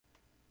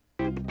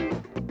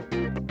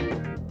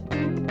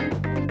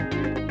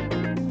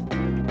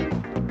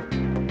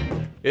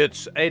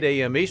It's 8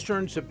 a.m.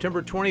 Eastern,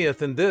 September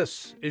 20th, and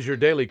this is your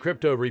daily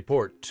crypto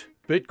report.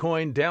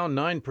 Bitcoin down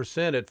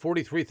 9% at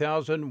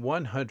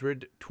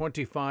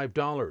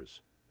 $43,125.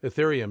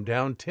 Ethereum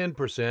down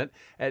 10%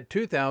 at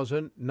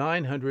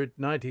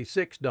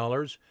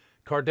 $2,996.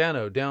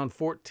 Cardano down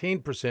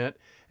 14%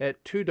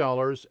 at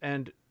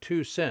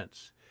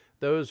 $2.02.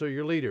 Those are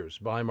your leaders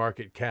by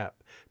market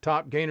cap.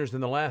 Top gainers in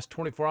the last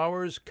 24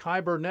 hours,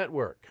 Kyber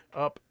Network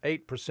up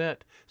 8%,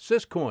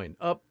 Syscoin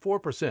up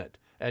 4%,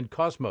 and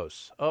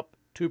Cosmos up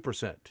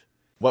 2%.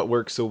 What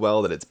works so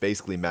well that it's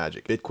basically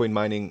magic? Bitcoin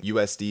mining,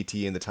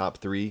 USDT in the top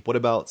 3. What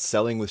about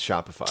selling with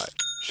Shopify?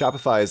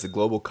 Shopify is the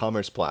global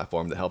commerce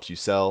platform that helps you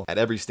sell at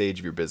every stage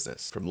of your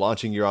business. From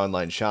launching your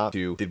online shop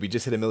to, did we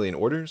just hit 1 million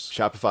orders?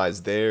 Shopify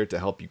is there to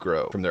help you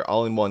grow. From their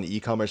all-in-one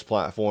e-commerce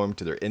platform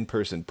to their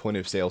in-person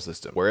point-of-sale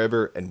system.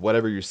 Wherever and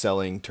whatever you're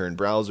selling, turn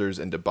browsers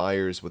into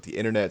buyers with the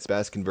internet's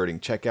best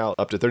converting checkout,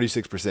 up to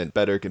 36%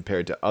 better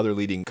compared to other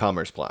leading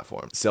commerce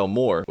platforms. Sell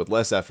more with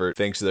less effort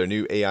thanks to their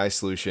new AI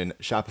solution,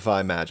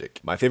 Shopify Magic.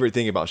 My favorite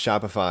thing about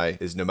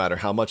Shopify is no matter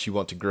how much you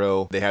want to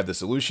grow, they have the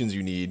solutions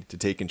you need to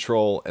take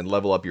control and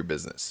level up your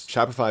business.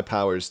 Shopify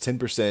powers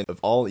 10% of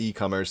all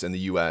e-commerce in the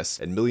US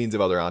and millions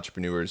of other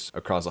entrepreneurs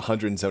across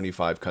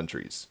 175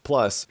 countries.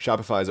 Plus,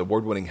 Shopify's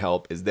award-winning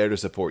help is there to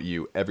support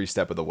you every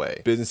step of the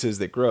way. Businesses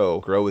that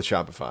grow with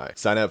Shopify.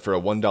 Sign up for a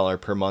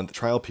 $1 per month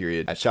trial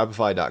period at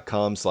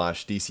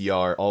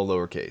shopify.com/DCR, all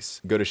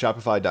lowercase. Go to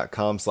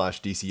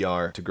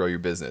shopify.com/DCR to grow your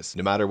business,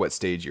 no matter what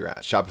stage you're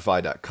at.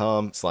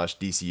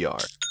 Shopify.com/DCR.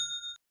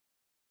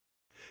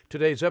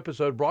 Today's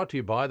episode brought to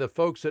you by the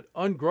folks at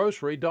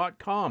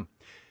ungrocery.com.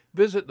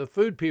 Visit the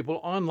food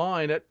people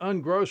online at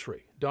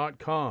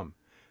ungrocery.com.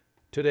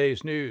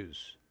 Today's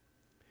news.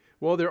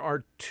 Well, there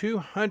are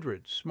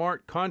 200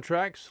 smart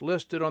contracts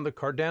listed on the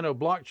Cardano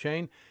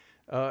blockchain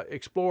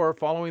Explorer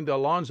following the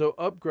Alonzo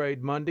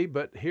upgrade Monday,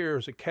 but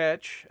here's a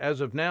catch.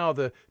 As of now,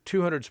 the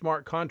 200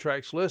 smart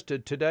contracts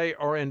listed today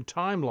are in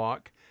time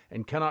lock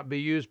and cannot be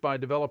used by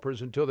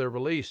developers until they're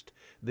released.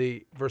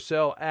 The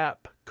Vercel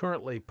app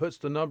currently puts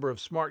the number of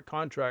smart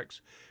contracts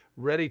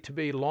ready to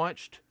be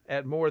launched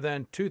at more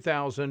than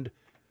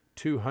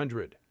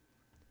 2,200.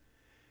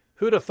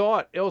 Who'd have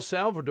thought El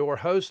Salvador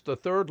hosts the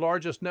third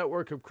largest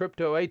network of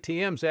crypto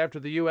ATMs after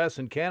the U.S.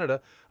 and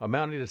Canada,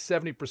 amounting to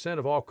 70%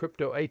 of all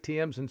crypto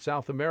ATMs in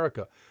South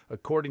America.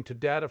 According to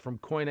data from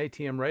Coin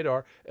ATM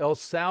Radar, El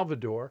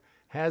Salvador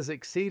has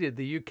exceeded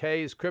the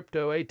UK's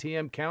crypto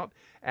ATM count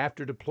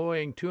after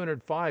deploying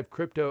 205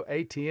 crypto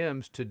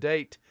ATMs to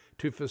date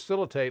to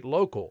facilitate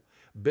local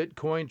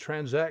Bitcoin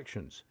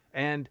transactions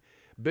and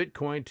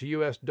Bitcoin to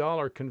U.S.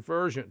 dollar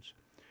conversions.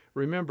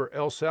 Remember,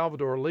 El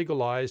Salvador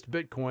legalized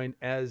Bitcoin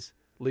as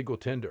legal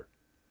tender.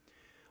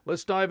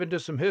 Let's dive into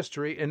some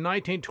history. In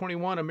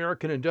 1921,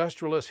 American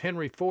industrialist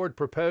Henry Ford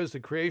proposed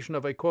the creation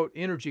of a, quote,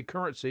 energy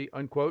currency,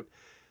 unquote,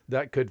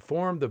 that could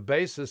form the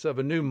basis of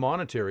a new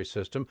monetary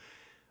system,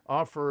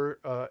 offer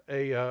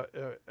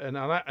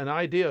an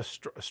idea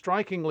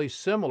strikingly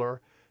similar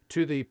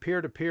to the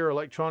peer-to-peer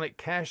electronic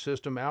cash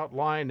system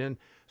outlined in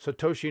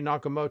Satoshi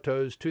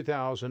Nakamoto's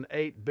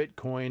 2008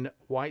 Bitcoin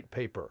white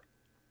paper.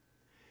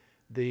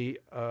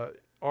 The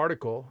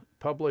article,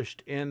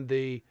 published in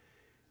the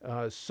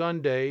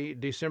Sunday,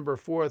 December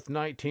 4th,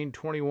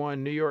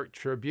 1921 New York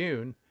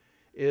Tribune,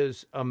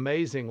 is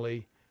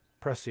amazingly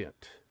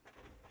prescient.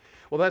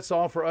 Well, that's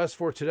all for us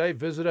for today.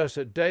 Visit us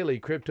at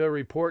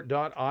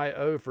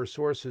dailycryptoreport.io for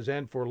sources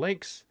and for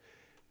links.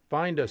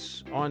 Find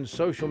us on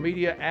social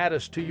media. Add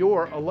us to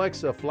your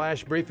Alexa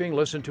flash briefing.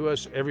 Listen to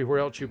us everywhere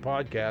else you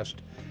podcast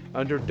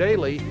under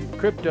Daily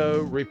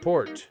Crypto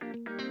Report.